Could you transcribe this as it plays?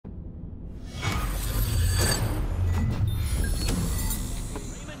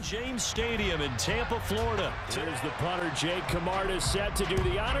James Stadium in Tampa, Florida. Here's the punter, Jake Camarda, set to do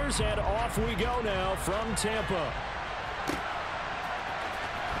the honors, and off we go now from Tampa.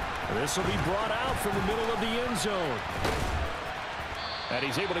 This will be brought out from the middle of the end zone. And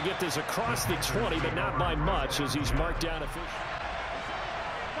he's able to get this across the 20, but not by much as he's marked down officially.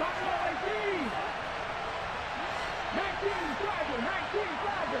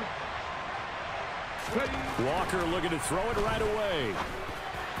 Walker looking to throw it right away.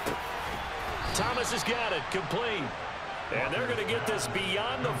 Thomas has got it, complete. And they're going to get this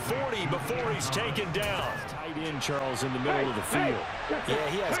beyond the 40 before he's taken down. Tight end, Charles, in the middle of the field. Yeah,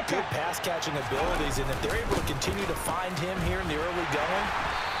 he has good pass-catching abilities, and if they're able to continue to find him here in the early going,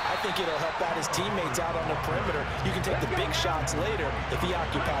 I think it'll help out his teammates out on the perimeter. You can take the big shots later if he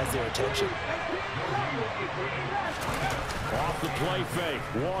occupies their attention. Off the play fake,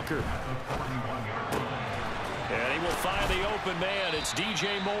 Walker. And he will find the open man. It's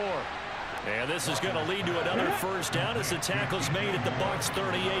DJ Moore. And this is going to lead to another first down as the tackle's made at the Bucs'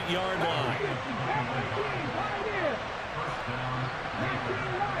 38-yard line.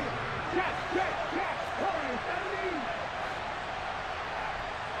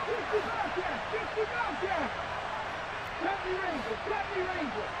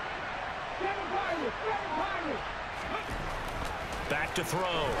 Back to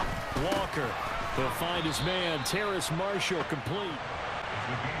throw. Walker. He'll find his man, Terrace Marshall, complete.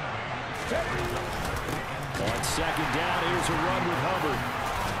 On second down, here's a run with Hubbard.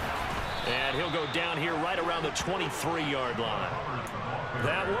 And he'll go down here right around the 23-yard line.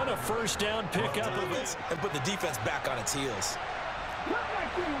 That one, a first down pickup of it. And put the defense back on its heels.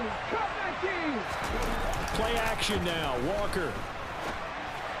 Play action now, Walker.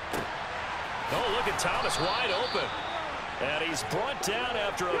 Oh, look at Thomas wide open. And he's brought down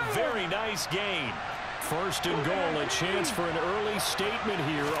after a very nice gain. First and goal, a chance for an early statement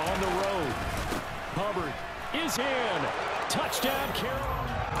here on the road. Hubbard is in. Touchdown, Carolina.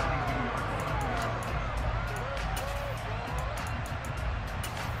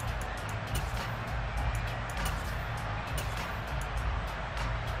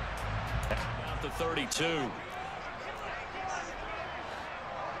 About the 32.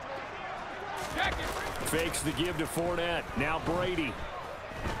 Fakes the give to Fournette. Now Brady.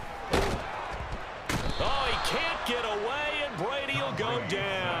 Oh, he can't get away, and Brady will go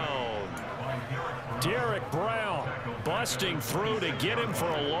down. Derek Brown busting through to get him for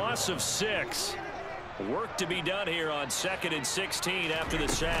a loss of 6. Work to be done here on 2nd and 16 after the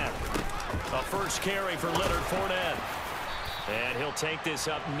sack. A first carry for Leonard Fournette. And he'll take this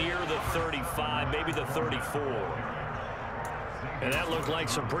up near the 35, maybe the 34. And that looked like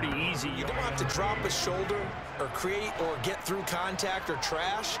some pretty easy. You don't have to drop a shoulder or create or get through contact or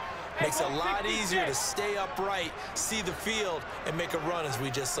trash. Makes it a lot easier to stay upright, see the field, and make a run as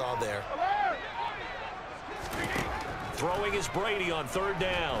we just saw there. Throwing is Brady on 3rd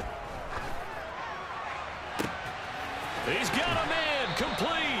down. He's got a man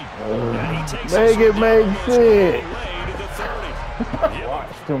complete. And he takes make it make sense. To the 30.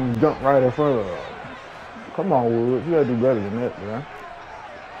 Watch him jump right in front of him. Come on, Woods. You gotta do better than that, man.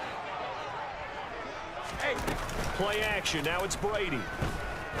 Play action. Now it's Brady.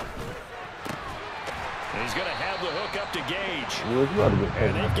 And he's going to have the hook up to Gage. Woods, you gotta get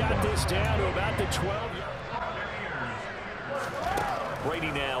and they've got this down to about the 12.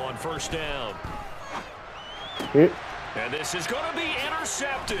 Brady now on 1st down. Hit. And this is going to be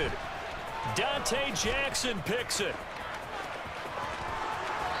intercepted. Dante Jackson picks it.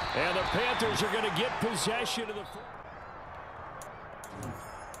 And the Panthers are going to get possession of the...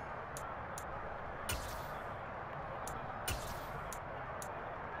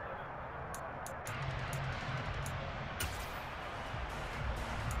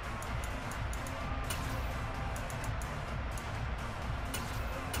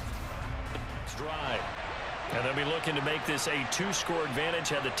 drive. And they'll be looking to make this a 2-score advantage.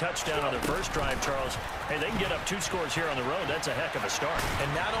 Had the touchdown on their first drive, Charles. Hey, they can get up 2 scores here on the road. That's a heck of a start.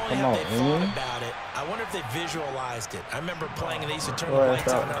 And not only have they thought about it, I wonder if they visualized it. I remember playing and they used to turn the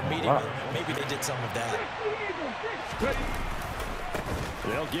lights on our meeting. Maybe they did some of that.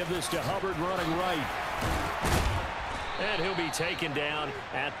 They'll give this to Hubbard running right. And he'll be taken down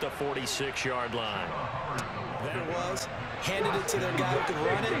at the 46-yard line. There was. Handed it to their guy who could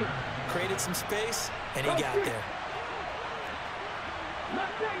run it. Created some space, and he got there.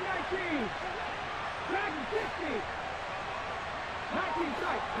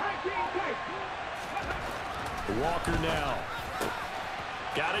 Walker now.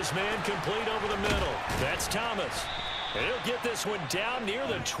 Got his man complete over the middle. That's Thomas. He'll get this one down near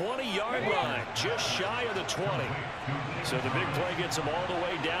the 20-yard line, just shy of the 20. So the big play gets him all the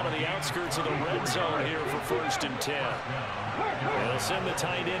way down to the outskirts of the red zone here for 1st and 10. They'll send the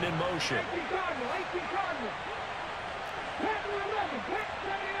tight end in motion.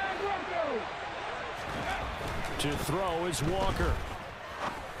 To throw is Walker.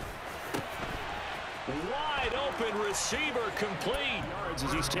 Wide open receiver, complete. Yards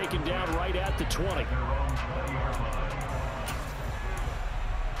as he's taken down right at the 20.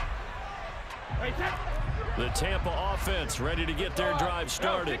 The Tampa offense ready to get their drive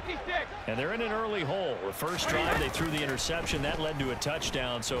started. And they're in an early hole. The first drive, they threw the interception. That led to a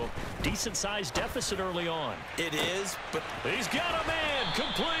touchdown, so decent-sized deficit early on. It is, but he's got a man,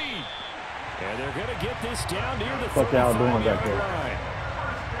 complete. And they're going to get this down near the 35-yard line.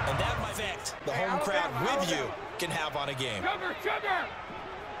 And that might affect the home crowd with you can have on a game.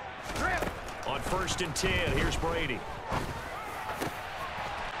 On 1st and 10, here's Brady.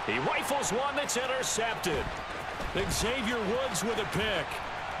 He rifles one that's intercepted. Xavier Woods with a pick.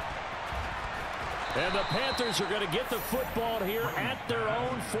 And the Panthers are going to get the football here at their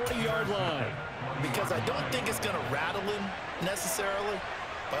own 40-yard line. Because I don't think it's going to rattle him necessarily.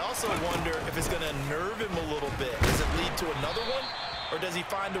 But I also wonder if it's going to nerve him a little bit. Does it lead to another one? Or does he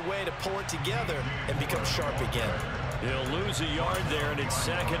find a way to pull it together and become sharp again? He'll lose a yard there, and it's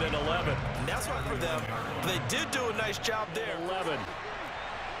 2nd and 11. And that's why for them, they did do a nice job there. 11.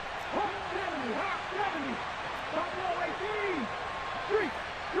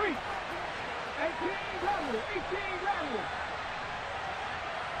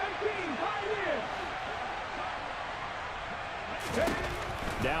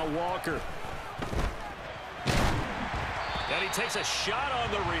 Now Walker. And he takes a shot on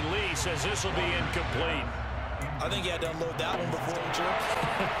the release as this will be incomplete. I think he had to unload that one before, Jim.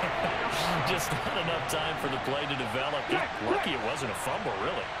 Just not enough time for the play to develop. Lucky it wasn't a fumble,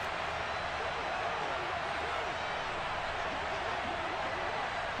 really.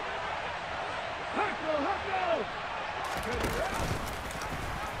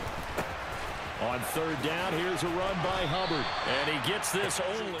 On 3rd down, here's a run by Hubbard. And he gets this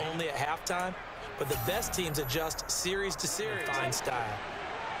only at halftime, but the best teams adjust series to series. Fine style.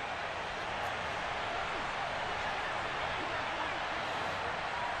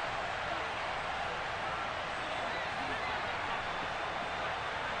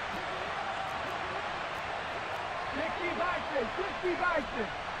 Bison,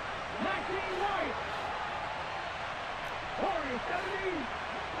 19 White,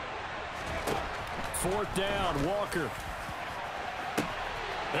 40, 4th down, Walker.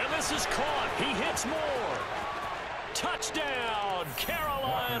 And this is caught. He hits more. Touchdown,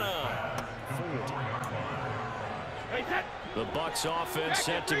 Carolina. The Bucs offense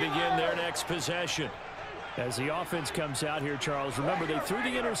set to begin their next possession. As the offense comes out here, Charles, remember they threw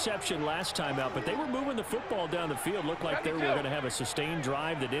the interception last time out, but they were moving the football down the field. Looked like they were going to have a sustained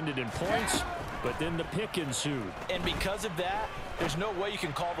drive that ended in points, but then the pick ensued. And because of that, there's no way you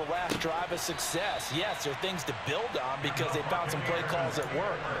can call the last drive a success. Yes, there are things to build on because they found some play calls that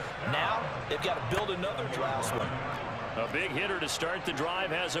work. Now, they've got to build another drive. A big hitter to start the drive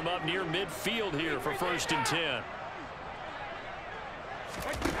has him up near midfield here for 1st and 10.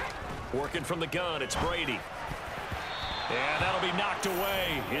 Working from the gun, it's Brady. And that'll be knocked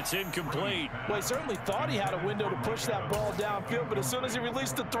away. It's incomplete. Well, he certainly thought he had a window to push that ball downfield, but as soon as he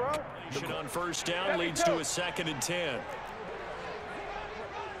released the throw, on 1st down leads to a 2nd and 10.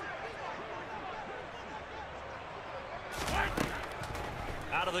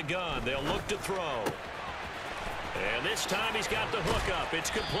 Out of the gun, they'll look to throw. And this time he's got the hook up. It's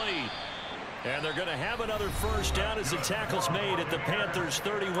complete. And they're going to have another 1st down as the tackle's made at the Panthers'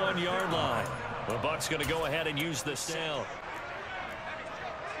 31-yard line. The Bucs going to go ahead and use this down.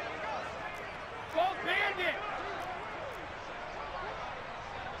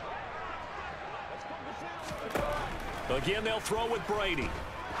 Again, they'll throw with Brady.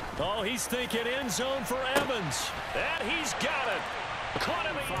 Oh, he's thinking end zone for Evans. And he's got it. Caught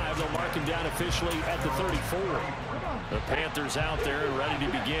him at 5. They'll mark him down officially at the 34. The Panthers out there and ready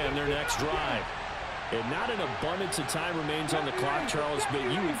to begin their next drive. And not an abundance of time remains on the clock, Charles, but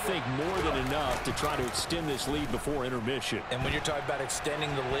you would think more than enough to try to extend this lead before intermission. And when you're talking about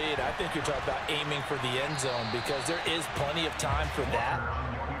extending the lead, I think you're talking about aiming for the end zone because there is plenty of time for that.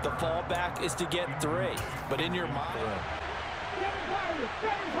 The fallback is to get 3, but in your mind.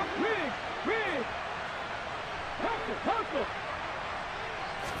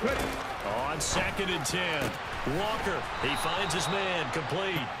 On 2nd and 10, Walker, he finds his man,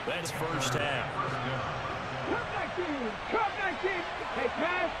 complete. That's 1st half.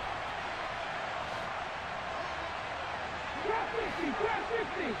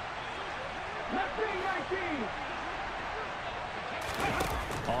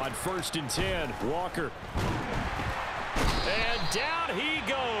 On 1st and 10, Walker. And down he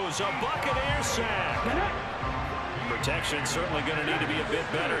goes, a Buccaneer sack. Protection certainly going to need to be a bit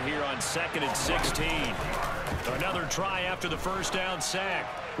better here on 2nd and 16. Another try after the first down sack.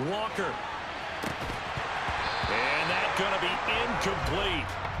 Walker. And that's going to be incomplete.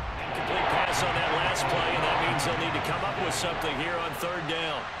 Incomplete pass on that last play, and that means they'll need to come up with something here on 3rd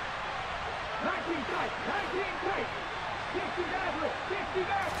down. 19 tight, 19 tight. 60 guys, 60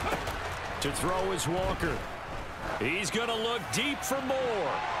 guys. To throw is Walker. He's going to look deep for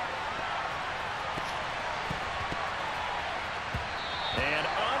more. And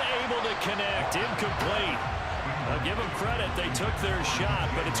unable to connect. Incomplete. I'll give them credit. They took their shot,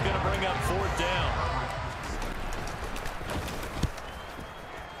 but it's going to bring up 4th down.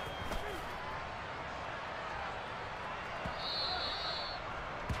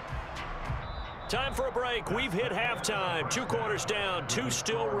 Time for a break. We've hit halftime. 2 quarters down. 2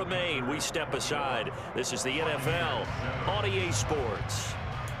 still remain. We step aside. This is the NFL on EA Sports.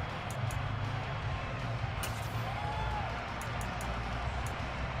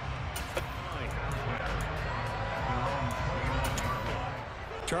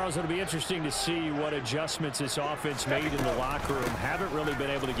 Charles, it'll be interesting to see what adjustments this offense made in the locker room. Haven't really been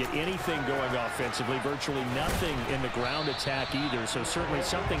able to get anything going offensively, virtually nothing in the ground attack either, so certainly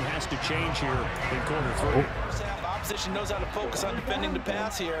something has to change here in quarter 3. The opposition knows how to focus on defending the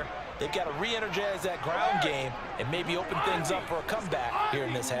pass here. They've got to re-energize that ground game and maybe open things up for a comeback here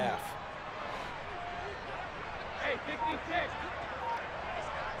in this half. Hey, 66.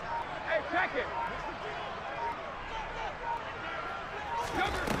 Hey, check it.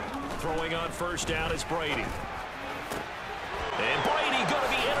 Throwing on 1st down is Brady. And Brady going to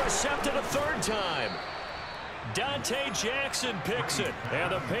be intercepted a 3rd time. Dante Jackson picks it.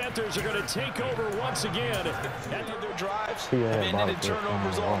 And the Panthers are going to take over once again. After their drives have ended in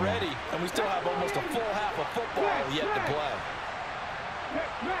turnovers already, and we still have almost a full half of football yet to play.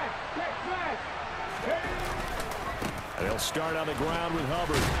 They'll start on the ground with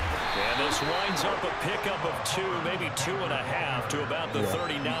Hubbard. And this winds up a pickup of 2, maybe 2.5 to about the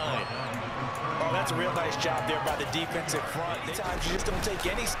 39. Oh, that's a real nice job there by the defensive front. Sometimes you just don't take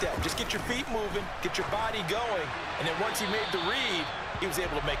any step. Just get your feet moving, get your body going, and then once he made the read, he was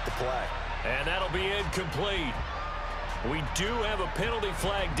able to make the play. And that'll be incomplete. We do have a penalty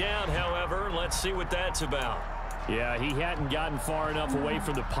flag down, however. Let's see what that's about. Yeah, he hadn't gotten far enough away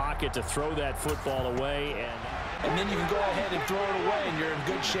from the pocket to throw that football away. And then you can go ahead and throw it away, and you're in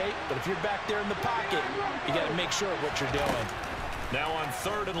good shape. But if you're back there in the pocket, you got to make sure of what you're doing. Now on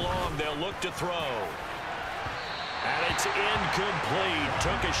 3rd and long, they'll look to throw. And it's incomplete.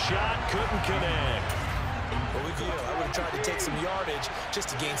 Took a shot, couldn't connect. What would you do? I would have tried to take some yardage just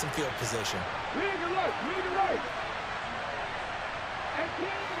to gain some field position. Lead the right, lead the right. 18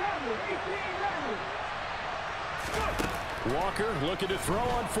 rounders. Walker looking to throw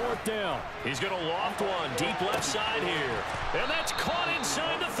on 4th down. He's going to loft one deep left side here. And that's caught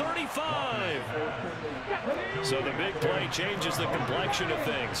inside the 35. So the big play changes the complexion of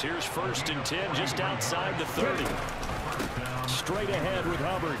things. Here's 1st and 10 just outside the 30. Straight ahead with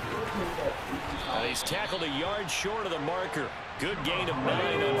Hubbard. And he's tackled a yard short of the marker. Good gain of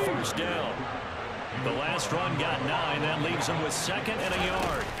 9 on 1st down. The last run got 9. That leaves him with 2nd and a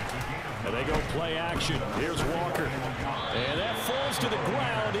yard. And they go play action. Here's Walker. And that falls to the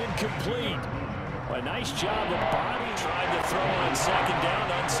ground, incomplete. A nice job of body. Tried to throw on 2nd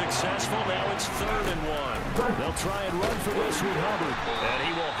down, unsuccessful. Now it's 3rd and 1. They'll try and run for this with Hubbard. And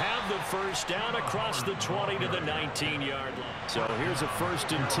he will have the 1st down across the 20 to the 19-yard line. So here's a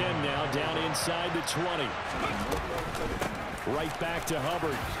 1st and 10 now, down inside the 20. Right back to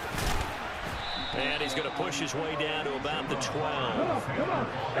Hubbard. And he's going to push his way down to about the 12. Come on.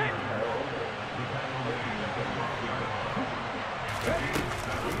 Hey.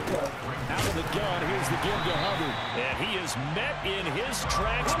 Out of the gun, here's the give to Hubbard. And he is met in his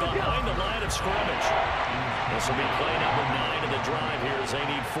tracks behind the line of scrimmage. This will be play number 9 of the drive here as they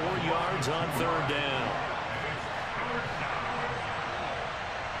need 4 yards on 3rd down.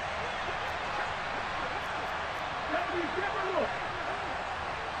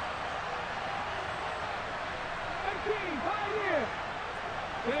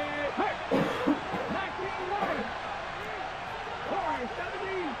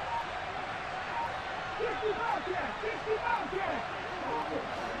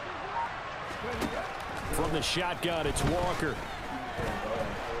 From the shotgun, it's Walker.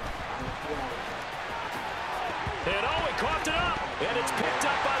 And oh, he coughed it up. And it's picked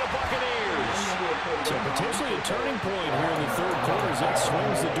up by the Buccaneers. So Potentially a turning point here in the third quarter as that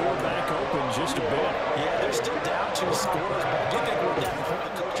swings the door back open just a bit. Yeah, they're still down 2 scores, but I do think we're down to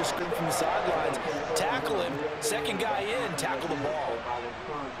the coach is screaming from the sidelines. Tackle him. Second guy in, tackle the ball.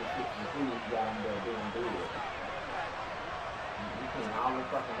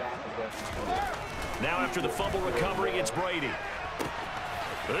 Now after the fumble recovery, it's Brady.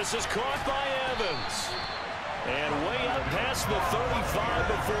 This is caught by Evans. And way up past the 35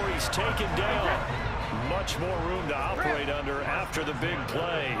 before he's taken down. Much more room to operate under after the big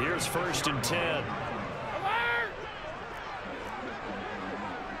play. Here's 1st and 10.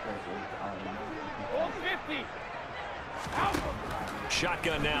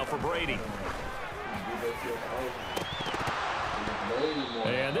 Shotgun now for Brady.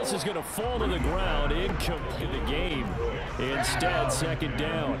 And this is going to fall to the ground in the game. Instead, 2nd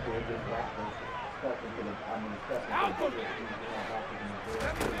down.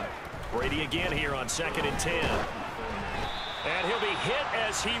 Brady again here on 2nd and 10. And he'll be hit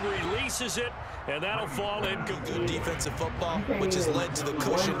as he releases it, and that'll fall in. Good defensive football, which has led to the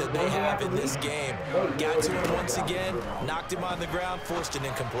cushion that they have in this game. Got to him once again, knocked him on the ground, forced an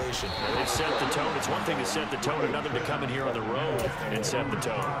incompletion. They've set the tone. It's one thing to set the tone, another to come in here on the road and set the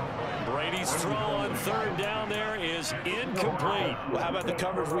tone. Brady's throw on 3rd down there is incomplete. Well, how about the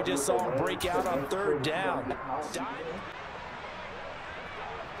coverage we just saw him break out on 3rd down?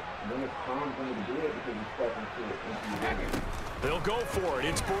 They'll go for it.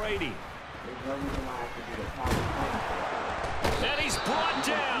 It's Brady. And he's brought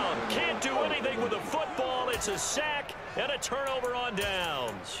down. Can't do anything with a football. It's a sack and a turnover on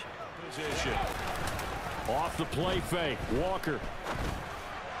downs. Position. Off the play fake. Walker.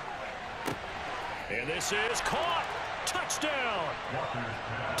 And this is caught. Touchdown.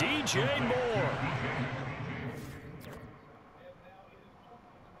 DJ Moore.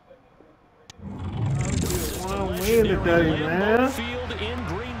 Win today, man. Field in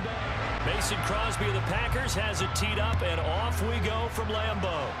Green Bay. Mason Crosby of the Packers has it teed up, and off we go from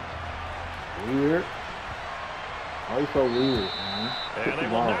Lambeau. Weird. Why you so weird, man? And they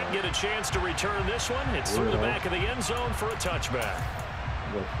will not get a chance to return this one. It's through the back of the end zone for a touchback.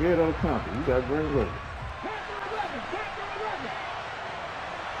 You're scared of the country. You got great look.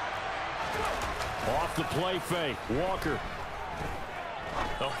 Off the play fake. Walker.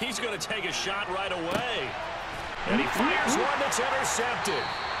 Oh, he's going to take a shot right away. And he fires one that's intercepted.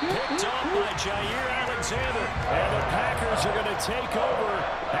 Picked off by Jair Alexander. And the Packers are going to take over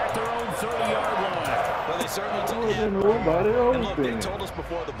at their own 30-yard line. Well, they certainly told and look, they told us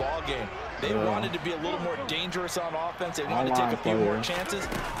before the ball game they wanted to be a little more dangerous on offense. They wanted to take a few more chances.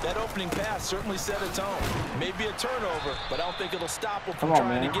 That opening pass certainly set a tone. Maybe a turnover, but I don't think it'll stop them from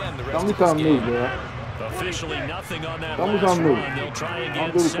trying again the rest of this game. Officially nothing on that last run. They'll try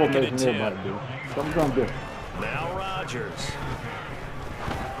again 2nd and 10. Now Rodgers.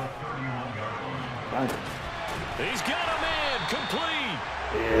 He's got him in. Complete.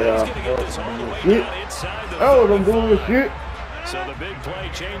 Yeah. He's going to get this all the way down inside the 35. So the big play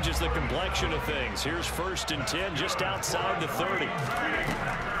changes the complexion of things. Here's 1st and 10 just outside the 30.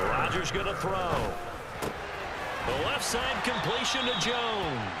 Rodgers going to throw. The left side completion to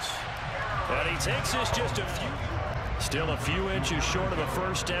Jones. And he takes this just a few. Still a few inches short of a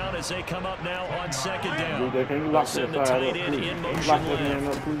 1st down as they come up now on 2nd down. They'll send the tight end in motion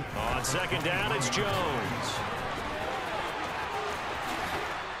left. On 2nd down, it's Jones.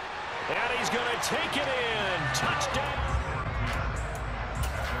 And he's going to take it in. Touchdown.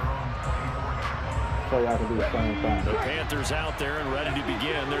 So y'all can do the same thing. The Panthers out there and ready to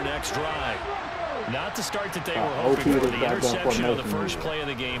begin their next drive. Not the start that they were hoping for. The interception of the first play of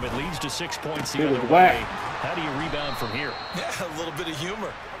the game. It leads to 6 points the other way. How do you rebound from here? Yeah, a little bit of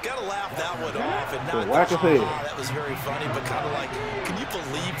humor. Got to laugh that one off and not go, that was very funny, but kind of like, can you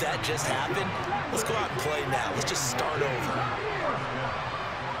believe that just happened? Let's go out and play now. Let's just start over.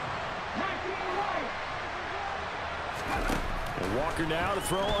 And Walker now to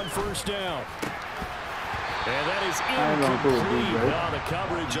throw on 1st down. And that is incomplete. Now the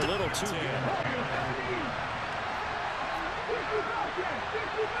coverage a little too.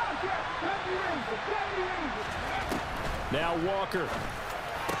 Now Walker.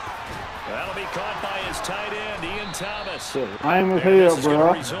 That'll be caught by his tight end, Ian Thomas. I'm with here, bro.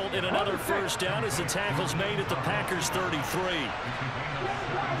 Going to result in another 1st down as the tackle's made at the Packers 33.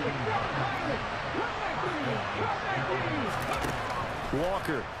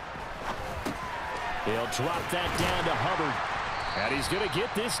 Walker. He'll drop that down to Hubbard. And he's going to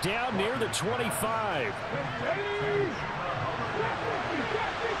get this down near the 25.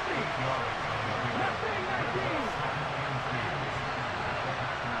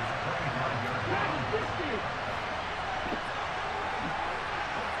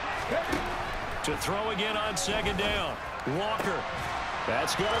 To throw again on second down. Walker.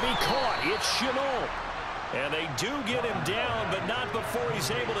 That's going to be caught. It's Chenault. And they do get him down, but not before he's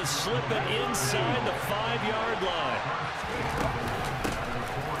able to slip it inside the 5-yard line.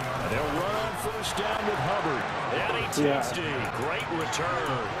 They'll run on first down with Hubbard. And he takes it. Great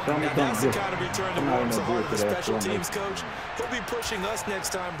return. Now that's the kind of return that warms the heart of the special teams coach. He'll be pushing us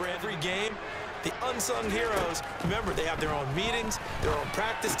next time, Brad. Every game, the unsung heroes, remember, they have their own meetings, their own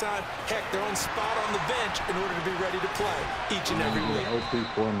practice time, heck, their own spot on the bench in order to be ready to play each and every week.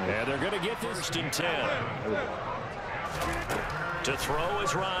 And they're going to get first and 10. To throw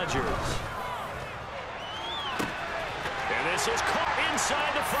is Rodgers. And this is caught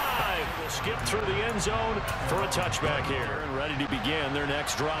inside the 5. We'll skip through the end zone for a touchback here. And ready to begin their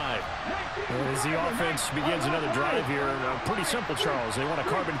next drive. As the offense begins another drive here, pretty simple, Charles. They want to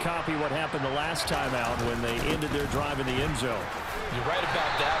carbon copy what happened the last time out when they ended their drive in the end zone. You're right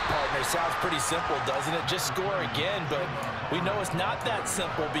about that, partner. Sounds pretty simple, doesn't it? Just score again, but we know it's not that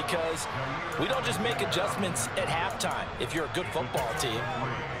simple because we don't just make adjustments at halftime. If you're a good football team,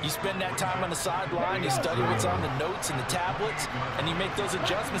 you spend that time on the sideline, you study what's on the notes and the tablets, and you make those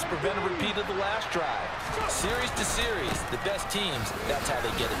adjustments, prevent a repeat of the last drive. Series to series, the best teams, that's how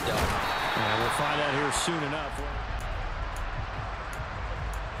they get it done. And we'll find out here soon enough.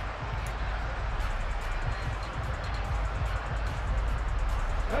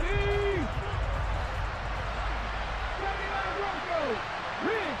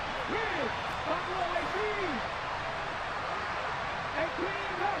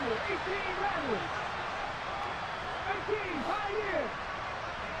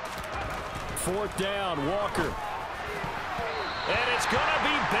 Fourth down, Walker. And it's going to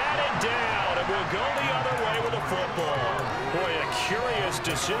be batted down, and we'll go the other way with the football. Boy, a curious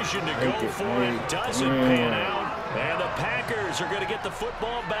decision to go for it. Doesn't pan out, and the Packers are going to get the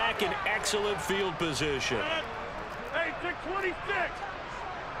football back in excellent field position. 26.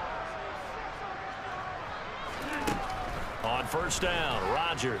 On first down,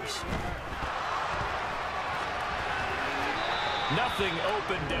 Rodgers. Nothing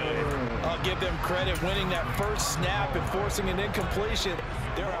open down. I'll give them credit winning that first snap and forcing an incompletion.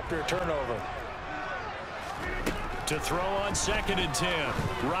 They're after a turnover. To throw on second and 10,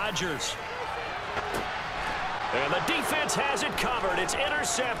 Rodgers. And the defense has it covered. It's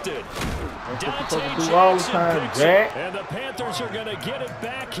intercepted. Dante Jackson picks it. And the Panthers are going to get it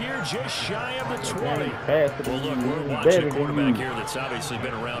back here just shy of the 20. Well, look, we're watching a quarterback here that's obviously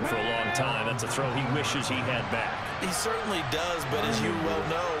been around for a long time. That's a throw he wishes he had back. He certainly does, but as you well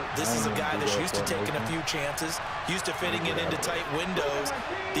know, this is a guy that's used to taking a few chances, used to fitting it into tight windows.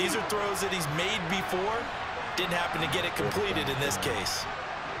 These are throws that he's made before. Didn't happen to get it completed in this case.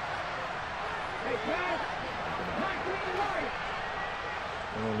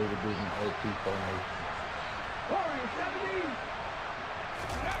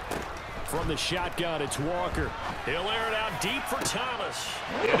 From the shotgun, it's Walker. He'll air it out deep for Thomas.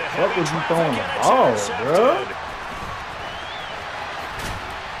 What was you throwing the ball, bro?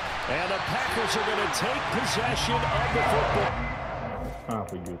 And the Packers are going to take possession of the football. Time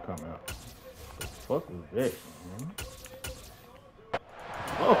for you to come out. The fuck is that, man?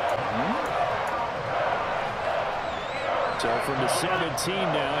 Oh, man. So from the 17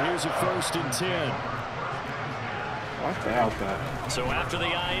 now, here's a first and 10. Watch the outside. So after the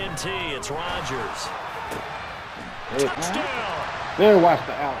INT, it's Rodgers. Hey, Touchdown! There, watch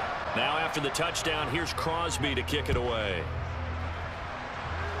the out. Now after the touchdown, here's Crosby to kick it away.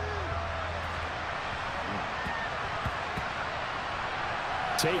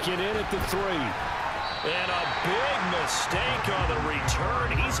 Taken in at the 3. And a big mistake on the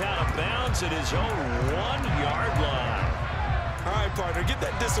return. He's out of bounds at his own 1-yard line. All right, partner, get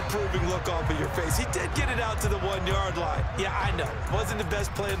that disapproving look off of your face. He did get it out to the 1-yard line. Yeah, I know. Wasn't the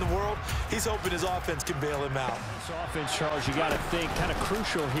best play in the world. He's hoping his offense can bail him out. This offense, Charles, you got to think kind of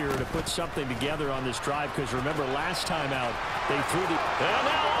crucial here to put something together on this drive because remember last time out, they threw the... And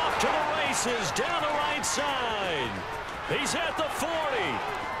now off to the races down the right side. He's at the 40,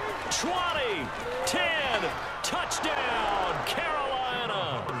 20, 10, touchdown,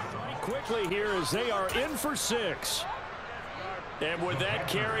 Carolina. Quickly here as they are in for 6. And with that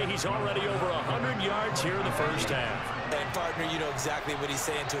carry, he's already over 100 yards here in the first half. And, partner, you know exactly what he's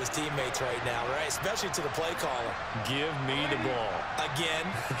saying to his teammates right now, right? Especially to the play caller. Give me the ball. Again,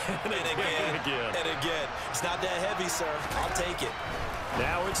 and again, and again. It's not that heavy, sir. I'll take it.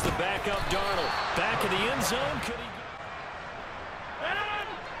 Now it's the backup Darnold. Back in the end zone. Could he...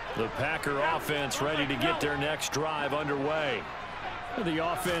 The Packer offense ready to get their next drive underway.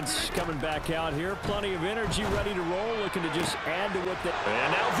 The offense coming back out here. Plenty of energy, ready to roll, looking to just add to what they...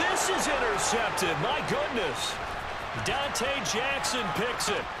 And now this is intercepted. My goodness. Dante Jackson picks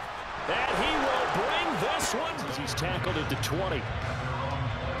it. And he will bring this one. He's tackled at the 20.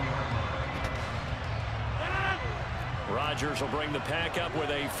 Rodgers will bring the pack up with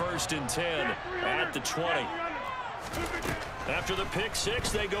a 1st and 10 at the 20. After the pick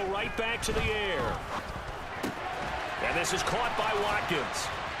six, they go right back to the air. And this is caught by Watkins.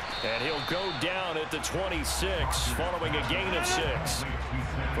 And he'll go down at the 26 following a gain of 6.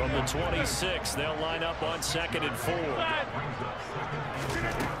 From the 26, they'll line up on 2nd and 4.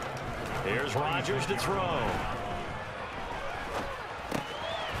 Here's Rodgers to throw.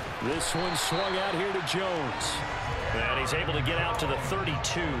 This one swung out here to Jones. And he's able to get out to the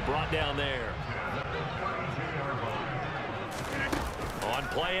 32, brought down there. On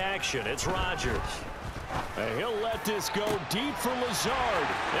play action, it's Rodgers. And he'll let this go deep for Lazard.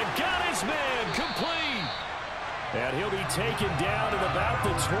 And got his man complete. And he'll be taken down at about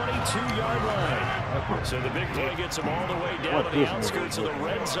the 22-yard line. So the big play gets him all the way down to the outskirts of the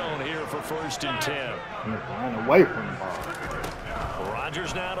red zone here for 1st and 10. Ran away from the ball.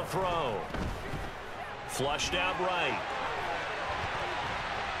 Rodgers now to throw. Flushed out right.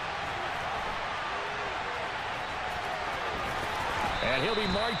 And he'll be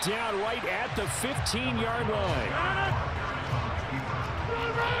marked down right at the 15-yard line.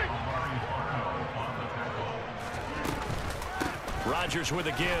 Rodgers with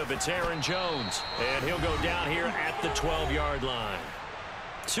a give. It's Aaron Jones. And he'll go down here at the 12-yard line.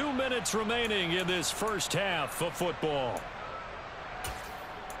 2 minutes remaining in this first half of football.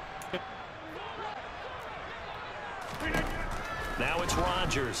 Now it's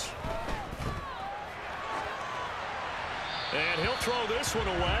Rodgers. And he'll throw this one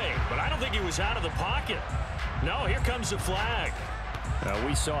away. But I don't think he was out of the pocket. No, here comes the flag.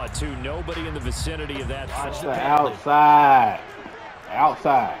 We saw it too. Nobody in the vicinity of that. Watch the outside.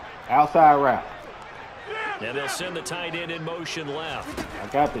 Outside route. And they'll send the tight end in motion left. I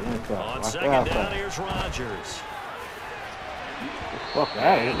got the inside. On Watch 2nd down, here's Rodgers. Fuck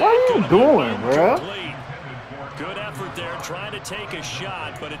that. What are you doing, bro? Complete. Good effort there, trying to take a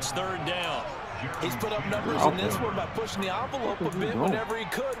shot, but it's 3rd down. He's put up numbers in this one by pushing the envelope a bit whenever he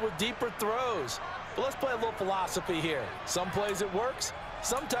could with deeper throws. But let's play a little philosophy here. Some plays it works,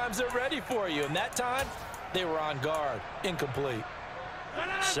 sometimes they're ready for you, and that time they were on guard. Incomplete.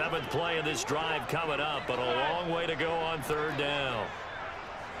 7th play of this drive coming up, but a long way to go on 3rd down.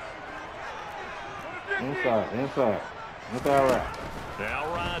 Inside route.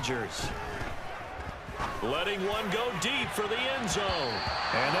 Now Rodgers. Letting one go deep for the end zone.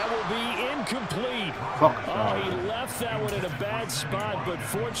 And that will be incomplete. He left that one in a bad spot, but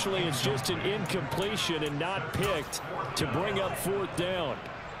fortunately it's just an incompletion and not picked to bring up 4th down.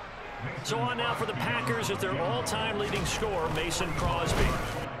 So on now for the Packers at their all-time leading scorer, Mason Crosby.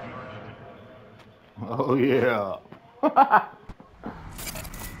 Oh, yeah.